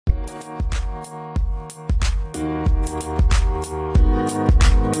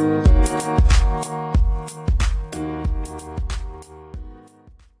Well,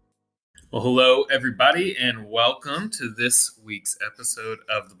 hello, everybody, and welcome to this week's episode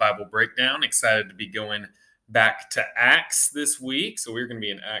of the Bible Breakdown. Excited to be going back to Acts this week. So we're going to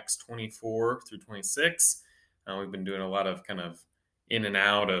be in Acts 24 through 26. We've been doing a lot of kind of in and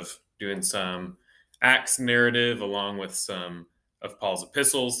out of doing some Acts narrative along with some of Paul's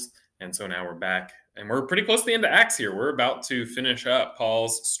epistles. And so now we're back, and we're pretty close to the end of Acts here. We're about to finish up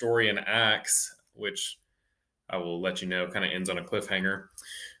Paul's story in Acts, which I will let you know kind of ends on a cliffhanger.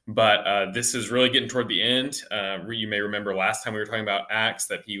 But this is really getting toward the end. You may remember last time we were talking about Acts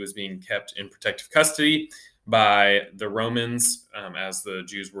that he was being kept in protective custody by the Romans as the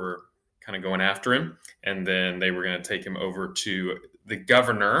Jews were kind of going after him. And then they were going to take him over to the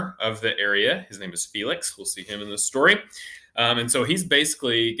governor of the area. His name is Felix. We'll see him in this story. And so he's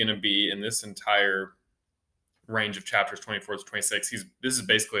basically going to be in this entire range of chapters 24 to 26. This is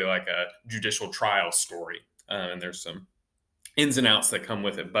basically like a judicial trial story. And there's some ins and outs that come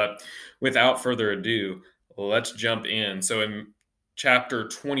with it. But without further ado, let's jump in. So in chapter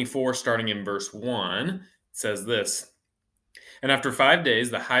 24, starting in verse 1, it says this: "And after 5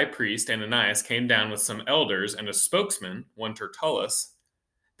 days, the high priest Ananias came down with some elders and a spokesman, one Tertullus.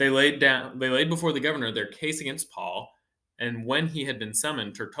 They laid before the governor their case against Paul. And when he had been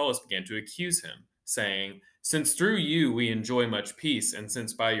summoned, Tertullus began to accuse him, saying, 'Since through you we enjoy much peace, and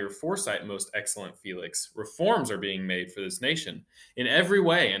since by your foresight, most excellent Felix, reforms are being made for this nation, in every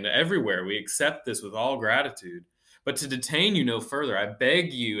way and everywhere we accept this with all gratitude. But to detain you no further, I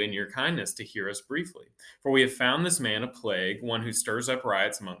beg you in your kindness to hear us briefly. For we have found this man a plague, one who stirs up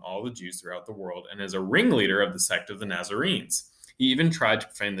riots among all the Jews throughout the world, and is a ringleader of the sect of the Nazarenes. He even tried to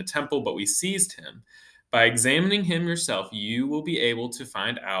profane the temple, but we seized him. By examining him yourself, you will be able to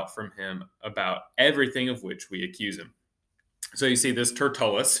find out from him about everything of which we accuse him.'" So you see this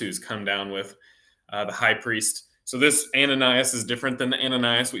Tertullus who's come down with the high priest. So this Ananias is different than the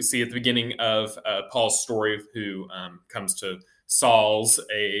Ananias we see at the beginning of Paul's story, who comes to Saul's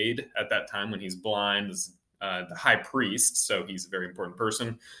aid at that time when he's blind as the high priest. So he's a very important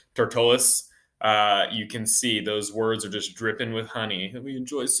person. Tertullus, you can see those words are just dripping with honey. "We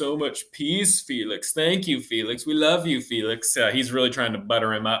enjoy so much peace, Felix. Thank you, Felix. We love you, Felix." He's really trying to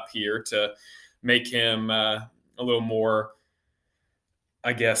butter him up here to make him a little more,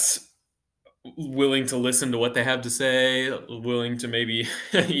 I guess, willing to listen to what they have to say, willing to maybe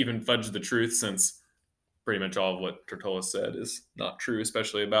even fudge the truth, since pretty much all of what Tertullus said is not true,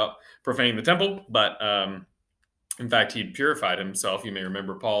 especially about profaning the temple. But in fact, he purified himself. You may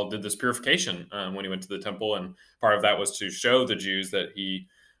remember Paul did this purification when he went to the temple, and part of that was to show the Jews that he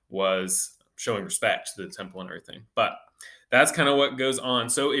was showing respect to the temple and everything. But that's kind of what goes on.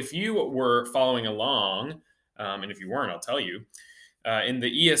 So if you were following along, and if you weren't, I'll tell you, in the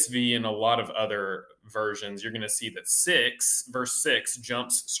ESV and a lot of other versions, you're going to see that verse 6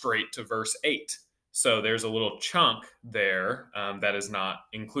 jumps straight to verse 8. So there's a little chunk there that is not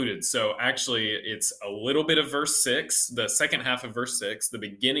included. So actually, it's a little bit of verse 6, the second half of verse 6, the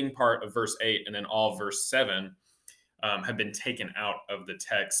beginning part of verse 8, and then all verse 7 have been taken out of the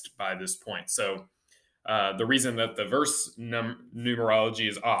text by this point. So the reason that the verse numerology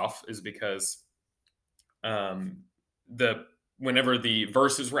is off is because whenever the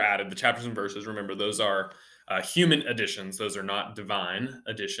verses were added, the chapters and verses, remember, those are human additions. Those are not divine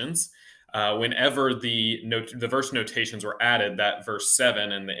additions. Whenever the verse notations were added, that verse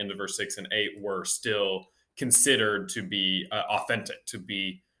 7 and the end of verse 6 and 8 were still considered to be authentic, to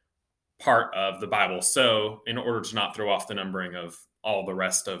be part of the Bible. So in order to not throw off the numbering of all the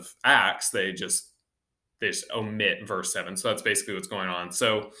rest of Acts, they just omit verse 7. So that's basically what's going on.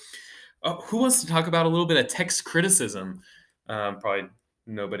 So who wants to talk about a little bit of text criticism? Probably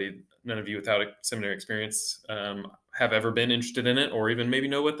none of you without a seminary experience have ever been interested in it, or even maybe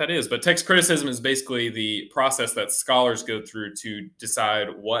know what that is. But text criticism is basically the process that scholars go through to decide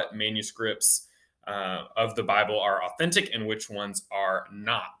what manuscripts of the Bible are authentic and which ones are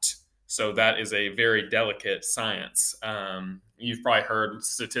not. So that is a very delicate science. You've probably heard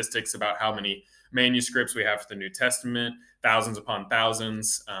statistics about how many manuscripts we have for the New Testament, thousands upon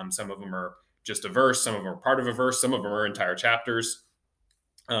thousands. Some of them are just a verse, some of them are part of a verse, some of them are entire chapters.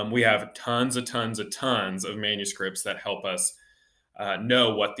 We have tons of manuscripts that help us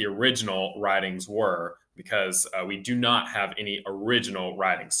know what the original writings were, because we do not have any original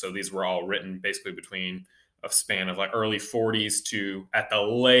writings. So these were all written basically between a span of like early 40s to, at the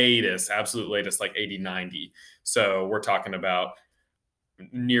latest, absolute latest, like 80, 90. So we're talking about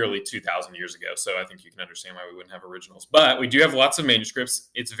nearly 2,000 years ago. So I think you can understand why we wouldn't have originals. But we do have lots of manuscripts.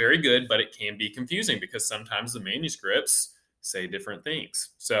 It's very good, but it can be confusing because sometimes the manuscripts say different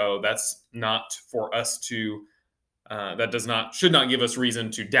things. So that's not for us to should not give us reason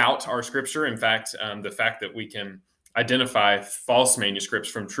to doubt our scripture. In fact, the fact that we can identify false manuscripts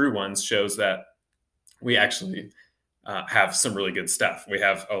from true ones shows that we actually have some really good stuff. We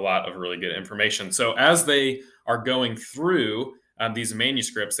have a lot of really good information. So as they are going through these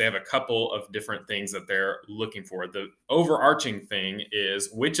manuscripts, they have a couple of different things that they're looking for. The overarching thing is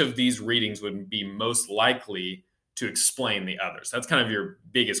which of these readings would be most likely to explain the others. That's kind of your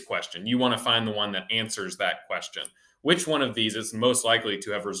biggest question. You want to find the one that answers that question. Which one of these is most likely to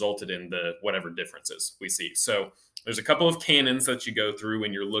have resulted in the whatever differences we see? So there's a couple of canons that you go through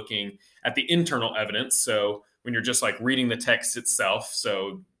when you're looking at the internal evidence. So when you're just like reading the text itself,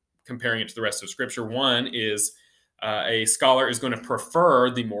 so comparing it to the rest of Scripture, one is a scholar is going to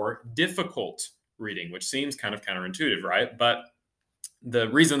prefer the more difficult reading, which seems kind of counterintuitive, right? But the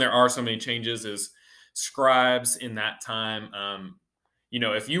reason there are so many changes is scribes in that time,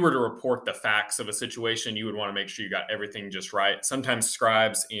 if you were to report the facts of a situation, you would want to make sure you got everything just right. Sometimes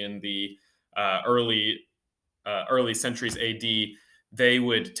scribes in the early centuries AD, they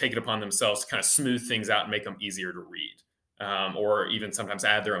would take it upon themselves to kind of smooth things out and make them easier to read, or even sometimes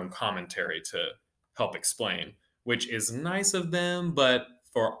add their own commentary to help explain, which is nice of them. But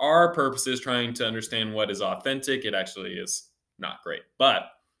for our purposes, trying to understand what is authentic, it actually is not great. But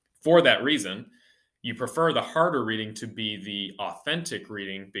for that reason, you prefer the harder reading to be the authentic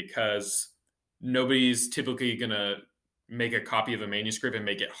reading because nobody's typically going to make a copy of a manuscript and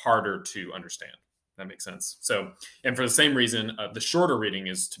make it harder to understand. That makes sense. So, and for the same reason, the shorter reading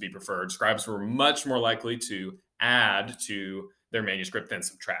is to be preferred. Scribes were much more likely to add to their manuscript than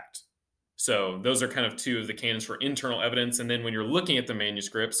subtract. So those are kind of two of the canons for internal evidence. And then when you're looking at the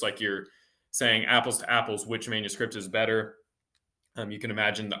manuscripts, like you're saying apples to apples, which manuscript is better? You can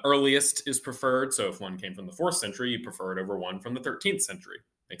imagine the earliest is preferred. So if one came from the 4th century, you prefer it over one from the 13th century.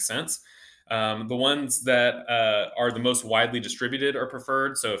 Makes sense. The ones that are the most widely distributed are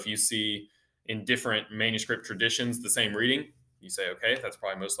preferred. So if you see in different manuscript traditions the same reading, you say, okay, that's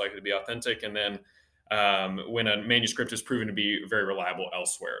probably most likely to be authentic. And then when a manuscript is proven to be very reliable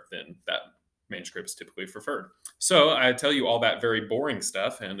elsewhere, then that manuscript is typically preferred. So I tell you all that very boring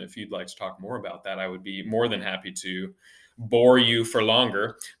stuff. And if you'd like to talk more about that, I would be more than happy to bore you for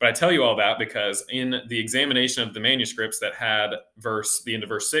longer. But I tell you all that because in the examination of the manuscripts that had the end of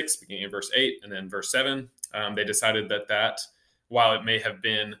verse 6, beginning of verse 8, and then verse 7, they decided that while it may have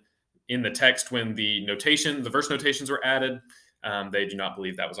been in the text when the verse notations were added, they do not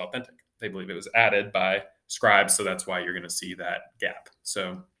believe that was authentic. They believe it was added by scribes, so that's why you're going to see that gap.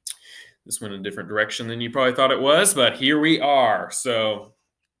 So this went in a different direction than you probably thought it was, but here we are. So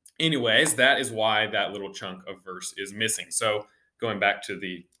anyways, that is why that little chunk of verse is missing. So going back to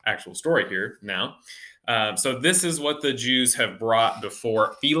the actual story here now. So this is what the Jews have brought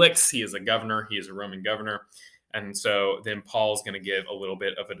before Felix. He is a governor. He is a Roman governor. And so then Paul's going to give a little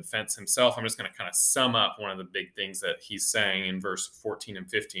bit of a defense himself. I'm just going to kind of sum up one of the big things that he's saying in verse 14 and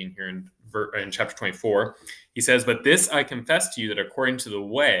 15 here in chapter 24. He says, "But this I confess to you, that according to the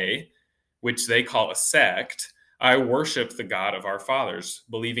way, which they call a sect, I worship the God of our fathers,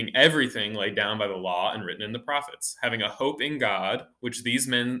 believing everything laid down by the law and written in the prophets, having a hope in God, which these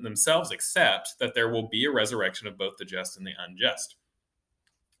men themselves accept, that there will be a resurrection of both the just and the unjust."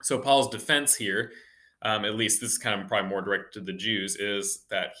 So Paul's defense here, at least this is kind of probably more directed to the Jews, is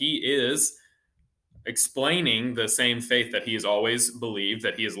that he is explaining the same faith that he has always believed,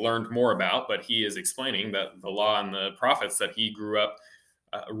 that he has learned more about, but he is explaining that the law and the prophets that he grew up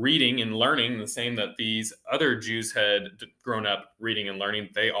reading and learning, the same that these other Jews had grown up reading and learning,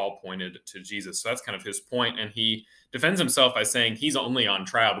 they all pointed to Jesus. So that's kind of his point. And he defends himself by saying he's only on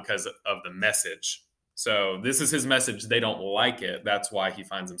trial because of the message. So this is his message. They don't like it. That's why he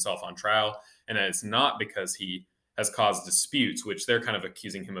finds himself on trial. And it's not because he has caused disputes, which they're kind of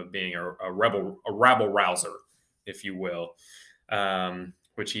accusing him of being a rabble rouser, if you will,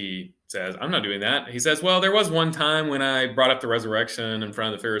 which he says, I'm not doing that. He says, well, there was one time when I brought up the resurrection in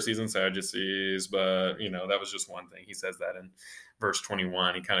front of the Pharisees and Sadducees, but, that was just one thing. He says that in verse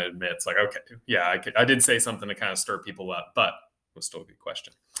 21. He kind of admits, like, okay, yeah, I did say something to kind of stir people up, but it was still a good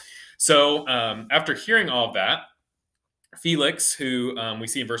question. So after hearing all of that, Felix, who we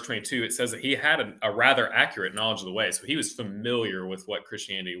see in verse 22, it says that he had a rather accurate knowledge of the way. So he was familiar with what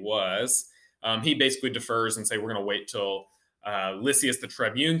Christianity was. He basically defers and say, we're going to wait till Lysias the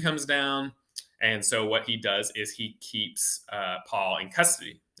tribune comes down. And so what he does is he keeps Paul in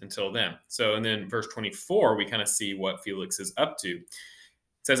custody until then. So, and then verse 24, we kind of see what Felix is up to.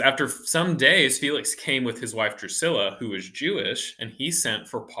 It says, after some days, Felix came with his wife Drusilla, who was Jewish, and he sent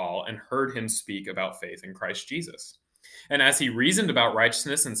for Paul and heard him speak about faith in Christ Jesus. And as he reasoned about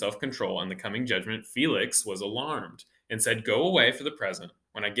righteousness and self-control and the coming judgment, Felix was alarmed and said, "Go away for the present.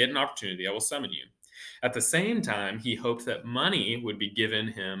 When I get an opportunity, I will summon you." At the same time, he hoped that money would be given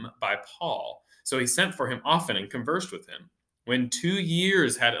him by Paul. So he sent for him often and conversed with him. When 2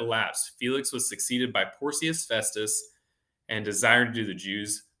 years had elapsed, Felix was succeeded by Porcius Festus, and desiring to do the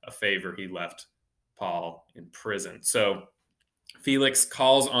Jews a favor, he left Paul in prison. So Felix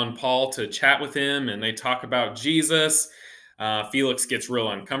calls on Paul to chat with him, and they talk about Jesus. Felix gets real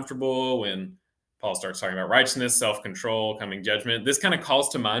uncomfortable when Paul starts talking about righteousness, self-control, coming judgment. This kind of calls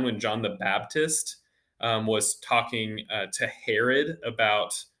to mind when John the Baptist was talking to Herod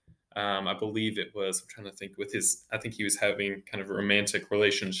about, I believe it was, I'm trying to think, I think he was having kind of romantic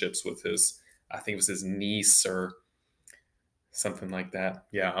relationships with I think it was his niece or something like that.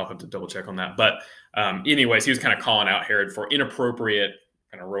 Yeah, I'll have to double check on that. But anyways, he was kind of calling out Herod for inappropriate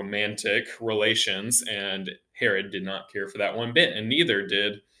kind of romantic relations, and Herod did not care for that one bit, and neither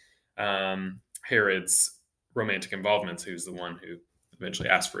did Herod's romantic involvements, who's the one who eventually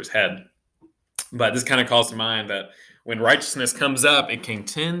asked for his head. But this kind of calls to mind that when righteousness comes up, it can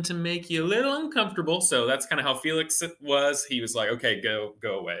tend to make you a little uncomfortable. So that's kind of how Felix was. He was like, okay, go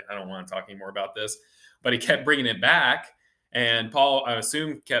away. I don't want to talk anymore about this. But he kept bringing it back. And Paul, I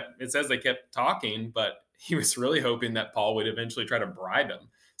assume, it says they kept talking, but he was really hoping that Paul would eventually try to bribe him.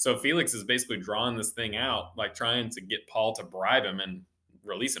 So Felix is basically drawing this thing out, like trying to get Paul to bribe him and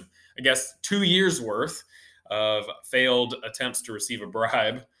release him. I guess 2 years worth of failed attempts to receive a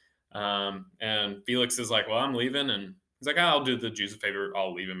bribe. And Felix is like, well, I'm leaving. And he's like, I'll do the Jews a favor.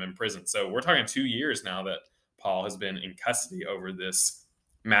 I'll leave him in prison. So we're talking 2 years now that Paul has been in custody over this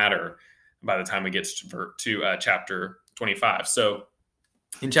matter by the time we get to chapter 25. So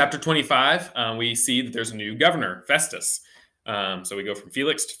in chapter 25, we see that there's a new governor, Festus. So we go from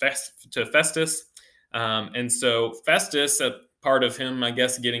Felix to Festus. And so Festus, a part of him, I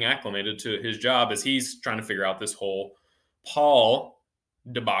guess, getting acclimated to his job is he's trying to figure out this whole Paul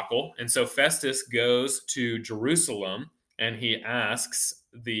debacle. And so Festus goes to Jerusalem and he asks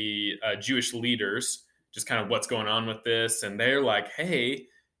the Jewish leaders just kind of what's going on with this. And they're like, hey,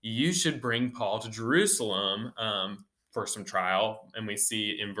 you should bring Paul to Jerusalem for some trial. And we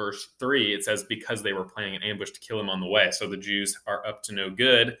see in verse 3, it says, because they were planning an ambush to kill him on the way. So the Jews are up to no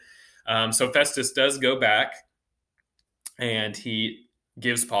good. So Festus does go back and he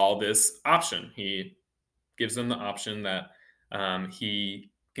gives Paul this option. He gives them the option that he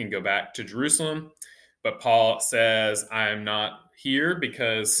can go back to Jerusalem. But Paul says, I'm not here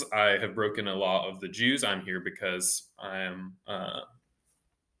because I have broken a law of the Jews. I'm here because I am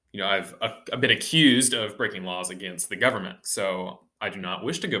I've been accused of breaking laws against the government. So I do not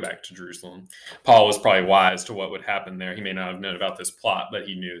wish to go back to Jerusalem. Paul was probably wise to what would happen there. He may not have known about this plot, but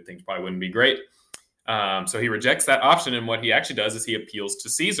he knew things probably wouldn't be great. So he rejects that option. And what he actually does is he appeals to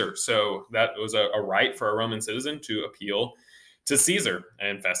Caesar. So that was a right for a Roman citizen to appeal to Caesar.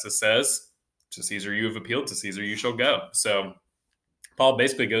 And Festus says, to Caesar you have appealed, to Caesar you shall go. So Paul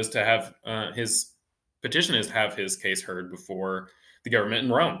basically goes to have his petition is to have his case heard before the government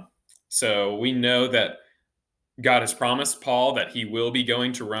in Rome. So we know that God has promised Paul that he will be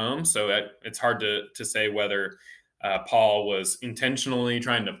going to Rome. So that it's hard to say whether Paul was intentionally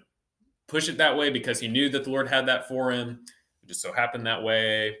trying to push it that way because he knew that the Lord had that for him. It just so happened that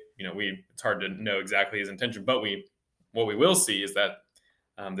way. It's hard to know exactly his intention, but what we will see is that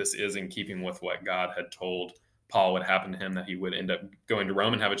this is in keeping with what God had told Paul would happen to him, that he would end up going to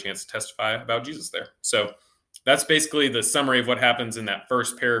Rome and have a chance to testify about Jesus there. So that's basically the summary of what happens in that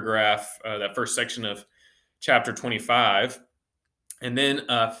first paragraph, that first section of chapter 25. And then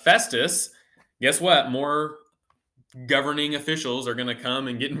Festus, guess what? More governing officials are going to come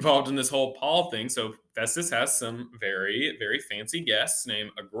and get involved in this whole Paul thing. So Festus has some very, very fancy guests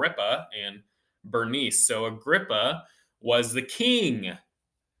named Agrippa and Bernice. So Agrippa was the king,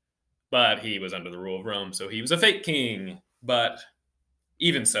 but he was under the rule of Rome. So he was a fake king. But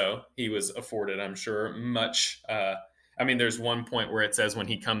even so, he was afforded, I'm sure, much. There's one point where it says when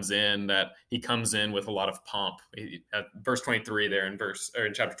he comes in that he comes in with a lot of pomp. At verse 23 there in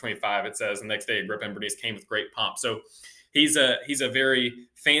chapter 25, it says, the next day Agrippa and Bernice came with great pomp. So he's a very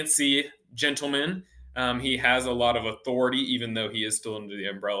fancy gentleman. He has a lot of authority, even though he is still under the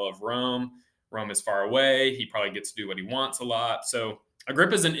umbrella of Rome. Rome is far away. He probably gets to do what he wants a lot. So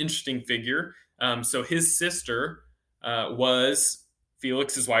Agrippa is an interesting figure. So his sister was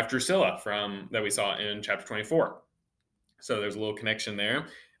Felix's wife Drusilla that we saw in chapter 24. So there's a little connection there.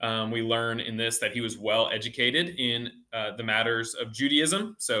 We learn in this that he was well educated in the matters of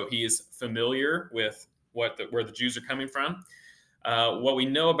Judaism. So he is familiar with where the Jews are coming from. What we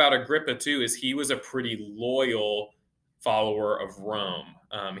know about Agrippa, too, is he was a pretty loyal follower of Rome.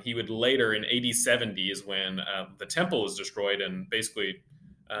 He would later, in AD 70, is when the temple is destroyed and basically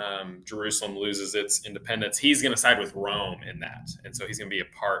Jerusalem loses its independence. He's going to side with Rome in that. And so he's going to be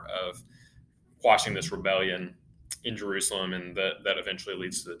a part of quashing this rebellion in Jerusalem, and that eventually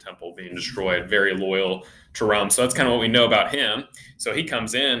leads to the temple being destroyed. Very loyal to Rome. So that's kind of what we know about him. So he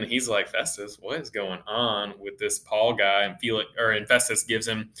comes in, he's like, Festus, what is going on with this Paul guy? And Festus gives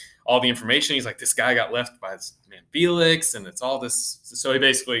him all the information. He's like, this guy got left by this man Felix, and it's all this. So he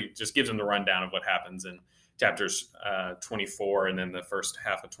basically just gives him the rundown of what happens in chapters 24 and then the first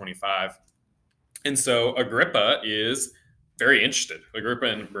half of 25. And so Agrippa is very interested. Agrippa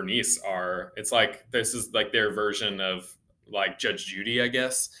and Bernice this is like their version of like Judge Judy, I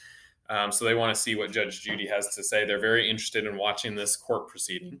guess. So they want to see what Judge Judy has to say. They're very interested in watching this court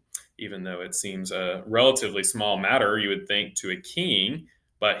proceeding, even though it seems a relatively small matter, you would think, to a king,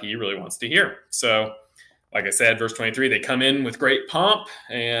 but he really wants to hear. So, like I said, verse 23, they come in with great pomp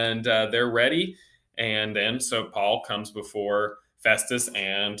and they're ready. And then so Paul comes before Festus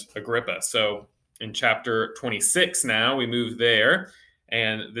and Agrippa. So in chapter 26 now, we move there,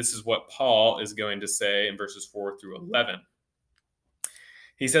 and this is what Paul is going to say in verses 4 through 11.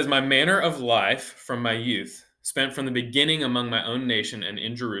 He says, my manner of life from my youth, spent from the beginning among my own nation and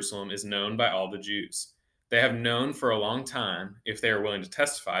in Jerusalem, is known by all the Jews. They have known for a long time, if they are willing to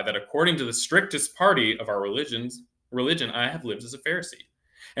testify, that according to the strictest party of our religion, I have lived as a Pharisee.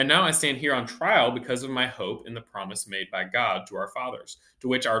 And now I stand here on trial because of my hope in the promise made by God to our fathers, to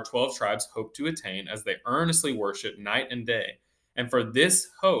which our 12 tribes hope to attain as they earnestly worship night and day. And for this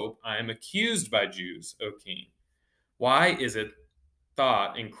hope I am accused by Jews, O king. Why is it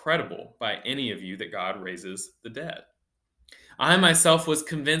thought incredible by any of you that God raises the dead? I myself was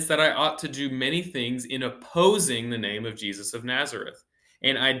convinced that I ought to do many things in opposing the name of Jesus of Nazareth,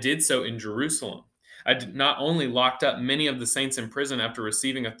 and I did so in Jerusalem. I did not only locked up many of the saints in prison after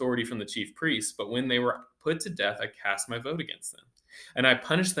receiving authority from the chief priests, but when they were put to death, I cast my vote against them. And I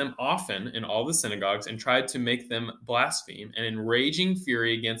punished them often in all the synagogues and tried to make them blaspheme. And in raging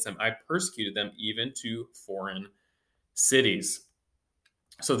fury against them, I persecuted them even to foreign cities.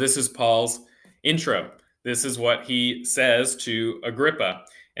 So this is Paul's intro. This is what he says to Agrippa.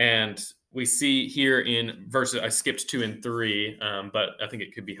 And we see here in verses, I skipped 2 and 3, but I think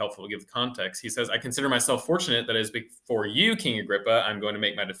it could be helpful to give the context. He says, I consider myself fortunate that as before you, King Agrippa, I'm going to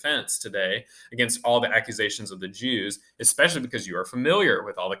make my defense today against all the accusations of the Jews, especially because you are familiar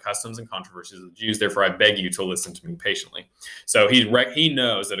with all the customs and controversies of the Jews. Therefore, I beg you to listen to me patiently. So he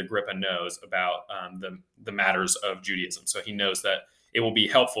knows that Agrippa knows about the matters of Judaism. So he knows that it will be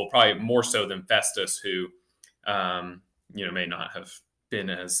helpful, probably more so than Festus, who may not have been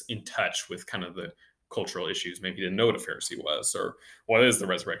as in touch with kind of the cultural issues. Maybe he didn't know what a Pharisee was, or what is the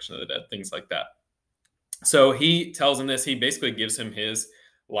resurrection of the dead, things like that. So he tells him this. He basically gives him his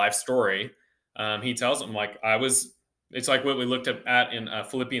life story. He tells him, it's like what we looked at in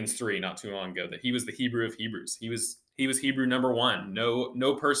Philippians 3 not too long ago, that he was the Hebrew of Hebrews. He was Hebrew number one.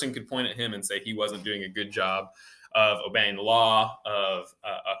 No person could point at him and say he wasn't doing a good job of obeying the law, of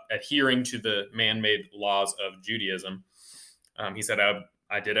adhering to the man-made laws of Judaism. He said,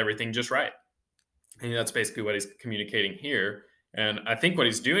 I did everything just right. And that's basically what he's communicating here. And I think what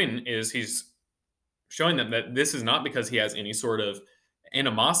he's doing is he's showing them that this is not because he has any sort of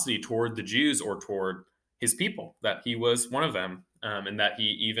animosity toward the Jews or toward his people, that he was one of them. And that he,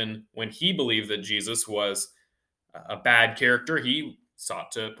 even when he believed that Jesus was a bad character, he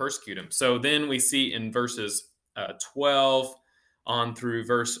sought to persecute him. So then we see in verses 12 on through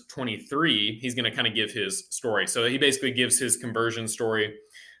verse 23, he's going to kind of give his story. So he basically gives his conversion story,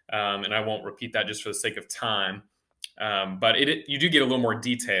 and I won't repeat that just for the sake of time. But you do get a little more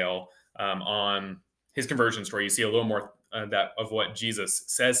detail on his conversion story. You see a little more of what Jesus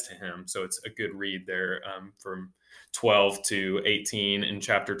says to him. So it's a good read there from 12 to 18 in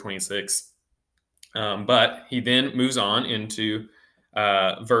chapter 26. But he then moves on into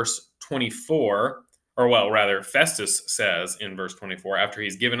verse 24. Festus says in verse 24, after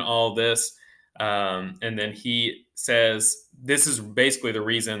he's given all this, and then he says, this is basically the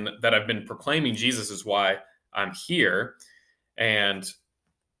reason that I've been proclaiming Jesus is why I'm here. And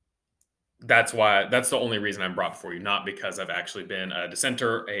that's the only reason I'm brought before you, not because I've actually been a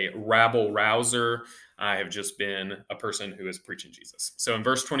dissenter, a rabble rouser. I have just been a person who is preaching Jesus. So in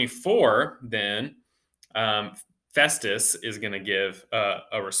verse 24, then Festus is going to give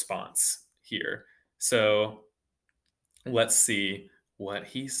a response here. So let's see what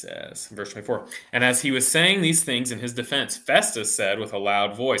he says. Verse 24. And as he was saying these things in his defense, Festus said with a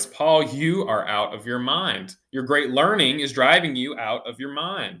loud voice, Paul, you are out of your mind. Your great learning is driving you out of your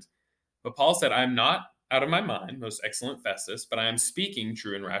mind. But Paul said, I'm not out of my mind, most excellent Festus, but I am speaking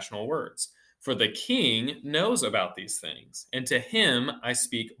true and rational words. For the king knows about these things, and to him I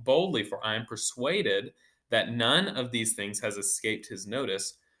speak boldly, for I am persuaded that none of these things has escaped his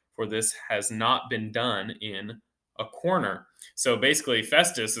notice, for this has not been done in a corner. So basically,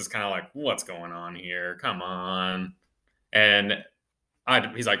 Festus is kind of like, what's going on here? Come on. And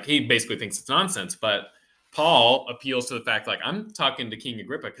he basically thinks it's nonsense, but Paul appeals to the fact, like, I'm talking to King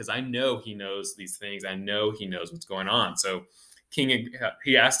Agrippa because I know he knows these things. I know he knows what's going on. So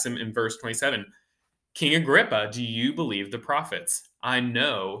he asks him in verse 27, King Agrippa, do you believe the prophets? I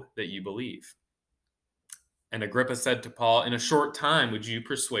know that you believe. And Agrippa said to Paul, in a short time, would you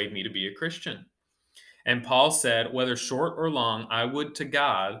persuade me to be a Christian? And Paul said, whether short or long, I would to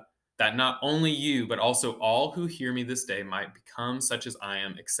God that not only you, but also all who hear me this day might become such as I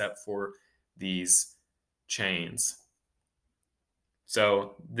am, except for these chains.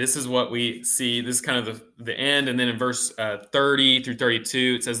 So this is what we see. This is kind of the end. And then in verse 30 through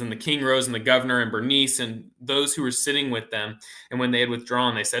 32, it says, then the king rose and the governor and Bernice and those who were sitting with them. And when they had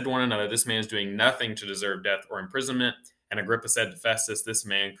withdrawn, they said to one another, this man is doing nothing to deserve death or imprisonment. And Agrippa said to Festus, this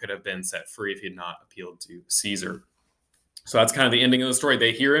man could have been set free if he had not appealed to Caesar. So that's kind of the ending of the story.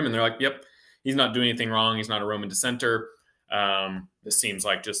 They hear him and they're like, yep, he's not doing anything wrong. He's not a Roman dissenter. This seems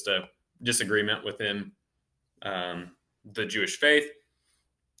like just a disagreement within the Jewish faith.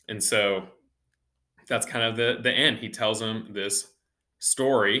 And so that's kind of the end. He tells him this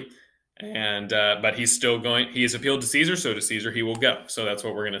story, and but he's still going. He has appealed to Caesar, so to Caesar he will go. So that's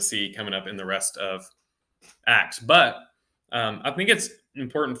what we're going to see coming up in the rest of Acts. But I think it's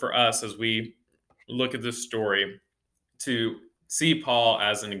important for us as we look at this story to see Paul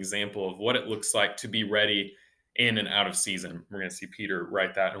as an example of what it looks like to be ready in and out of season. We're going to see Peter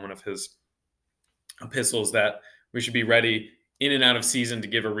write that in one of his epistles, that we should be ready in and out of season to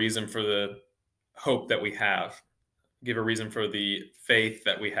give a reason for the hope that we have, give a reason for the faith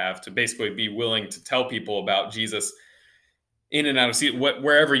that we have, to basically be willing to tell people about Jesus in and out of season,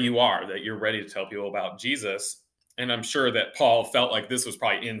 wherever you are, that you're ready to tell people about Jesus. And I'm sure that Paul felt like this was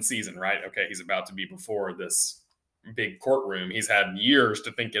probably in season, right? Okay, he's about to be before this big courtroom. He's had years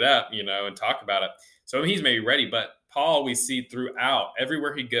to think it up, and talk about it. So he's maybe ready, but Paul, we see throughout,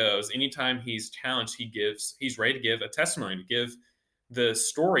 everywhere he goes, anytime he's challenged, he's ready to give a testimony, to give the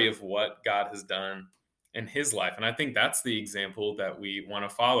story of what God has done in his life. And I think that's the example that we want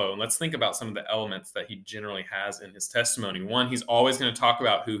to follow. And let's think about some of the elements that he generally has in his testimony. One, he's always going to talk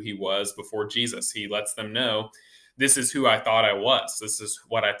about who he was before Jesus. He lets them know, this is who I thought I was. This is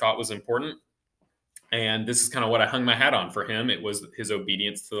what I thought was important. And this is kind of what I hung my hat on for him. It was his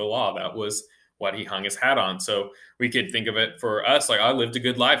obedience to the law. That was what he hung his hat on. So we could think of it for us, like, I lived a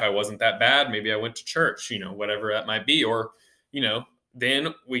good life. I wasn't that bad. Maybe I went to church, whatever that might be. Or, then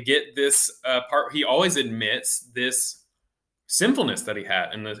we get this part. He always admits this sinfulness that he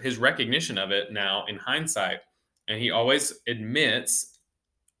had and his recognition of it now in hindsight. And he always admits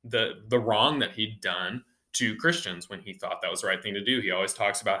the wrong that he'd done to Christians when he thought that was the right thing to do. He always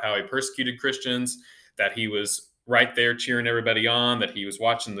talks about how he persecuted Christians, that he was right there cheering everybody on, that he was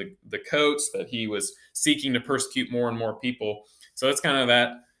watching the coats, that he was seeking to persecute more and more people. So it's kind of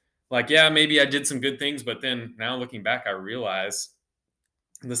that, like, yeah, maybe I did some good things, but then now looking back, I realize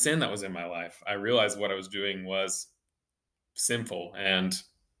the sin that was in my life. I realized what I was doing was sinful, and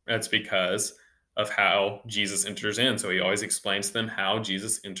that's because of how Jesus enters in. So he always explains to them how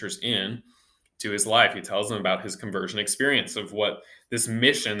Jesus enters in to his life. He tells them about his conversion experience, of what this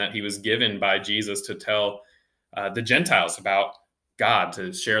mission that he was given by Jesus to tell the Gentiles about God,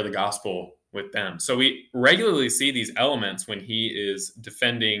 to share the gospel with them. So we regularly see these elements when he is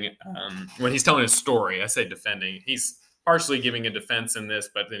defending, when he's telling his story. I say defending. He's partially giving a defense in this,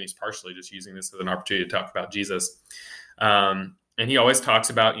 but then he's partially just using this as an opportunity to talk about Jesus. And he always talks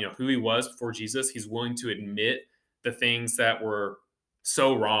about, who he was before Jesus. He's willing to admit the things that were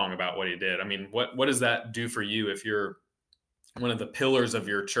so wrong about what he did. I mean, what does that do for you if you're one of the pillars of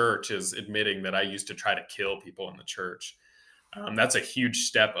your church is admitting that I used to try to kill people in the church? That's a huge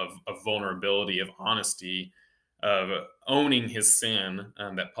step of vulnerability, of honesty, of owning his sin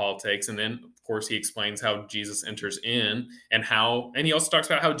that Paul takes. And then, of course, he explains how Jesus enters in, and he also talks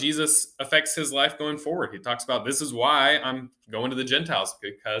about how Jesus affects his life going forward. He talks about, this is why I'm going to the Gentiles,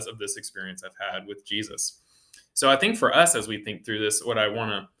 because of this experience I've had with Jesus. So I think for us, as we think through this,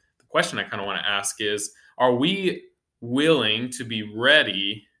 the question I kind of want to ask is, are we willing to be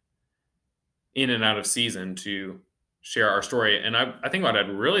ready in and out of season to share our story? And I think what I'd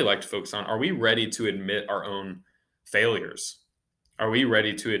really like to focus on, are we ready to admit our own failures? Are we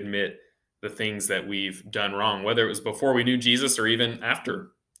ready to admit the things that we've done wrong, whether it was before we knew Jesus or even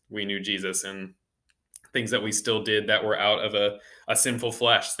after we knew Jesus, and things that we still did that were out of a sinful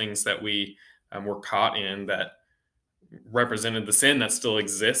flesh, things that we were caught in that represented the sin that still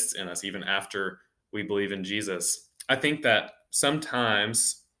exists in us even after we believe in Jesus. I think that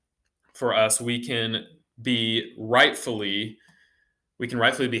sometimes for us, we can rightfully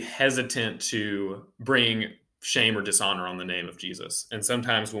be hesitant to bring shame or dishonor on the name of Jesus. And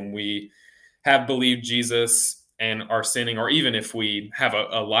sometimes when we have believed Jesus and are sinning, or even if we have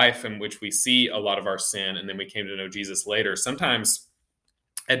a life in which we see a lot of our sin and then we came to know Jesus later, sometimes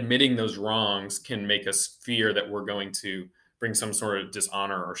admitting those wrongs can make us fear that we're going to bring some sort of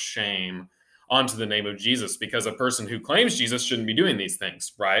dishonor or shame onto the name of Jesus, because a person who claims Jesus shouldn't be doing these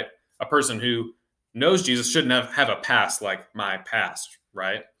things, right? A person who knows Jesus shouldn't have a past like my past,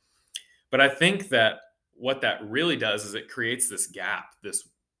 right? But I think that what that really does is it creates this gap, this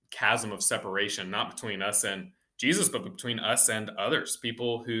chasm of separation, not between us and Jesus, but between us and others,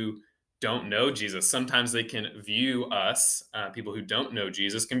 people who don't know Jesus. Sometimes they can view us, people who don't know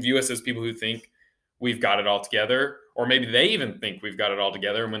Jesus, can view us as people who think we've got it all together, or maybe they even think we've got it all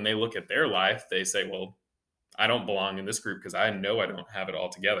together. And when they look at their life, they say, well, I don't belong in this group because I know I don't have it all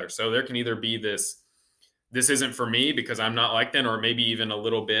together. So there can either be this isn't for me because I'm not like them, or maybe even a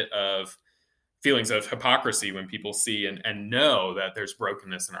little bit of feelings of hypocrisy when people see and know that there's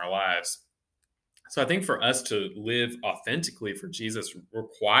brokenness in our lives. So I think for us to live authentically for Jesus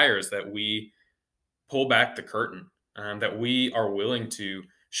requires that we pull back the curtain, that we are willing to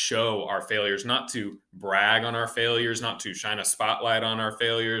show our failures, not to brag on our failures, not to shine a spotlight on our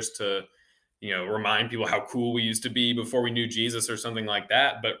failures, to remind people how cool we used to be before we knew Jesus or something like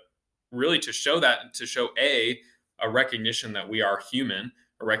that, but really to show a recognition that we are human,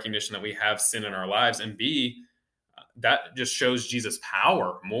 a recognition that we have sin in our lives, and B, that just shows Jesus'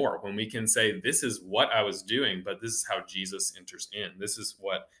 power more when we can say, this is what I was doing, but this is how Jesus enters in. This is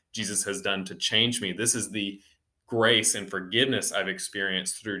what Jesus has done to change me. This is the grace and forgiveness I've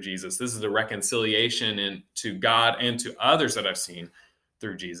experienced through Jesus. This is the reconciliation to God and to others that I've seen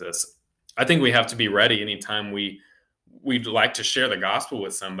through Jesus. I think we have to be ready anytime we'd like to share the gospel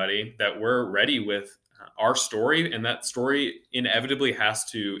with somebody, that we're ready with our story, and that story inevitably has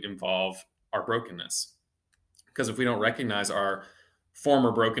to involve our brokenness. Because if we don't recognize our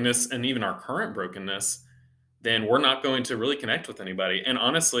former brokenness and even our current brokenness, then we're not going to really connect with anybody. And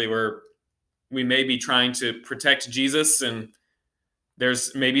honestly, we may be trying to protect Jesus, and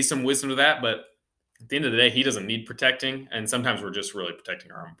there's maybe some wisdom to that, but at the end of the day, he doesn't need protecting. And sometimes we're just really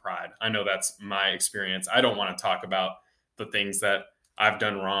protecting our own pride. I know that's my experience. I don't want to talk about the things that I've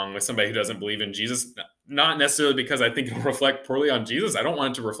done wrong with somebody who doesn't believe in Jesus, not necessarily because I think it'll reflect poorly on Jesus. I don't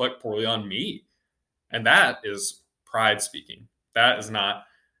want it to reflect poorly on me. And that is pride speaking. That is not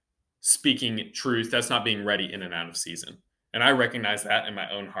speaking truth. That's not being ready in and out of season. And I recognize that in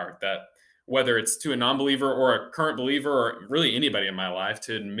my own heart, that whether it's to a non-believer or a current believer or really anybody in my life,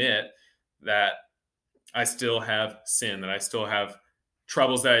 to admit that I still have sin, that I still have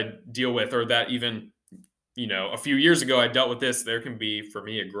troubles that I deal with, or that even, a few years ago I dealt with this, there can be for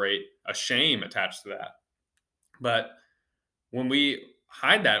me a shame attached to that. But when we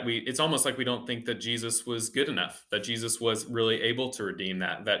hide that, it's almost like we don't think that Jesus was good enough, that Jesus was really able to redeem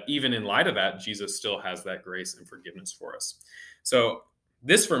that even in light of that, Jesus still has that grace and forgiveness for us. So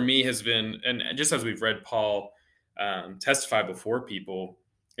this for me has been, and just as we've read Paul testify before people,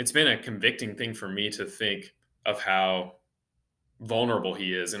 it's been a convicting thing for me to think of how vulnerable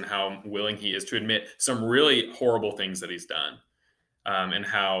he is and how willing he is to admit some really horrible things that he's done, and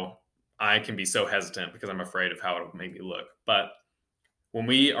how I can be so hesitant because I'm afraid of how it'll make me look. But when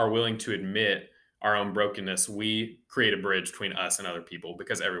we are willing to admit our own brokenness, we create a bridge between us and other people,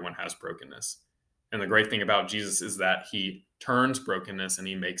 because everyone has brokenness. And the great thing about Jesus is that he turns brokenness and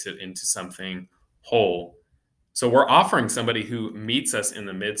he makes it into something whole. So we're offering somebody who meets us in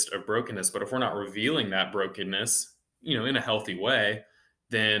the midst of brokenness. But if we're not revealing that brokenness, in a healthy way,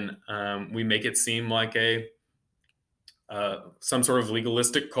 then we make it seem like some sort of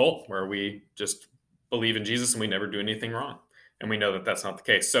legalistic cult where we just believe in Jesus and we never do anything wrong. And we know that that's not the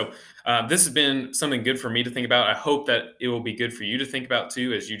case. So this has been something good for me to think about. I hope that it will be good for you to think about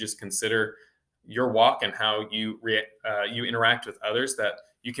too, as you just consider your walk and how you interact with others, that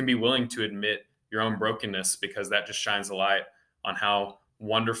you can be willing to admit your own brokenness, because that just shines a light on how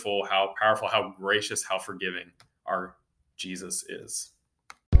wonderful, how powerful, how gracious, how forgiving our Jesus is.